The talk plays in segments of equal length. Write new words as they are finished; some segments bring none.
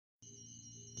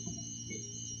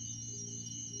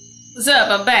What's up?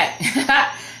 I'm back.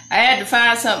 I had to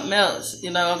find something else.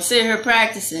 I'm sitting here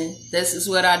practicing. This is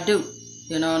what I do.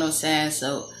 You know what I'm saying?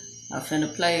 So I'm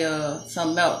finna play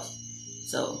something else.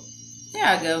 So there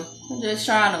I go. I'm just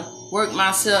trying to work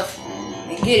myself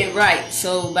and get it right.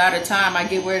 So by the time I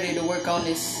get ready to work on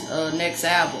this next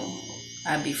album,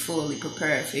 I'll be fully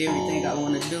prepared for everything I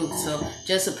want to do. So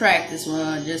just a practice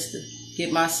run, just to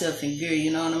get myself in gear.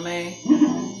 You know what I mean?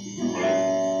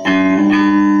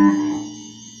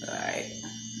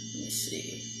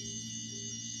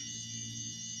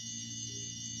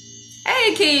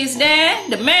 Hey Keys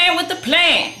Dan, the man with the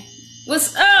plan.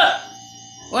 What's up?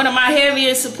 One of my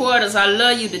heaviest supporters. I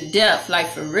love you to death, like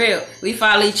for real. We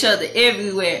follow each other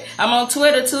everywhere. I'm on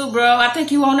Twitter too, bro. I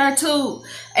think you on there too.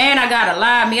 And I got a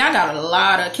Live Me. I got a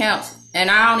lot of accounts.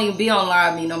 And I don't even be on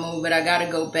Live Me no more, but I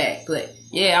gotta go back. But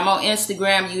yeah, I'm on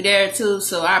Instagram. You there too,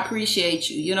 so I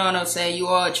appreciate you. You know what I'm saying? You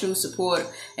are a true supporter,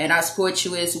 and I support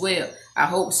you as well. I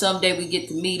hope someday we get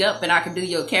to meet up and I can do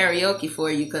your karaoke for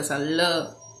you, because I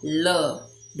love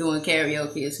doing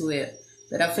karaoke as well.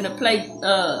 But I'm finna play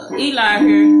Eli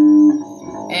here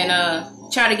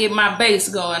and try to get my bass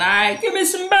going. Alright, give me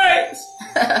some bass.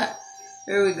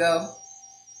 Here we go.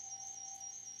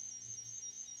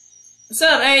 What's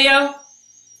up, Ayo?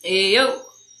 Ayo.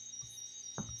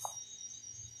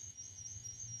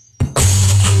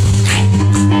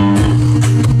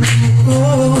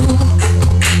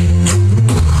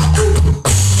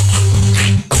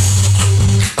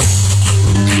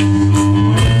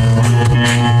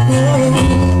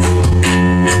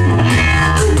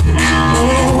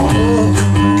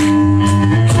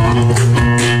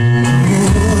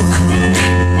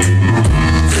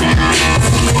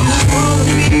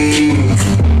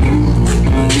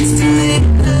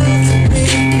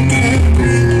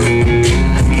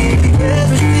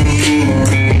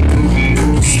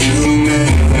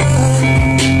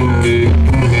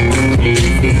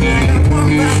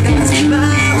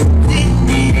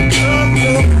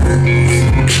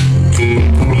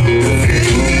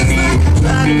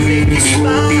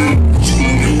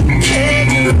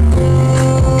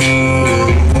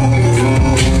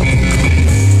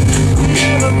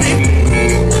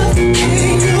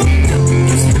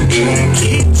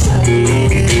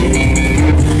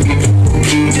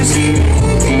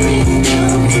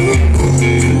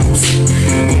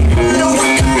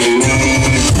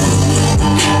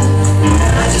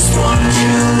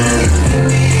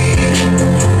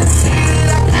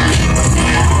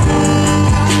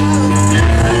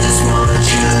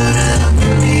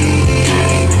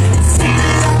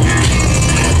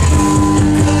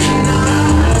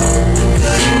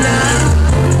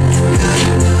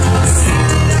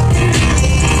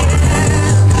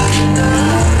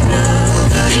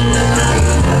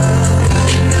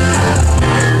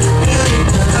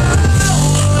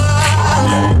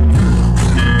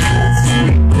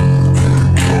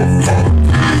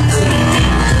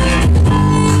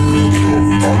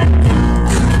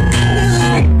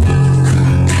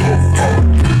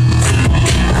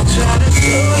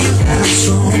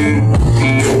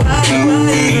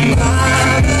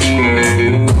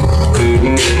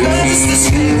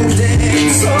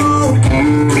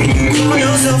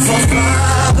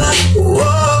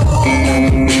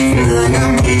 Like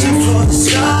I'm reaching for the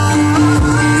stars.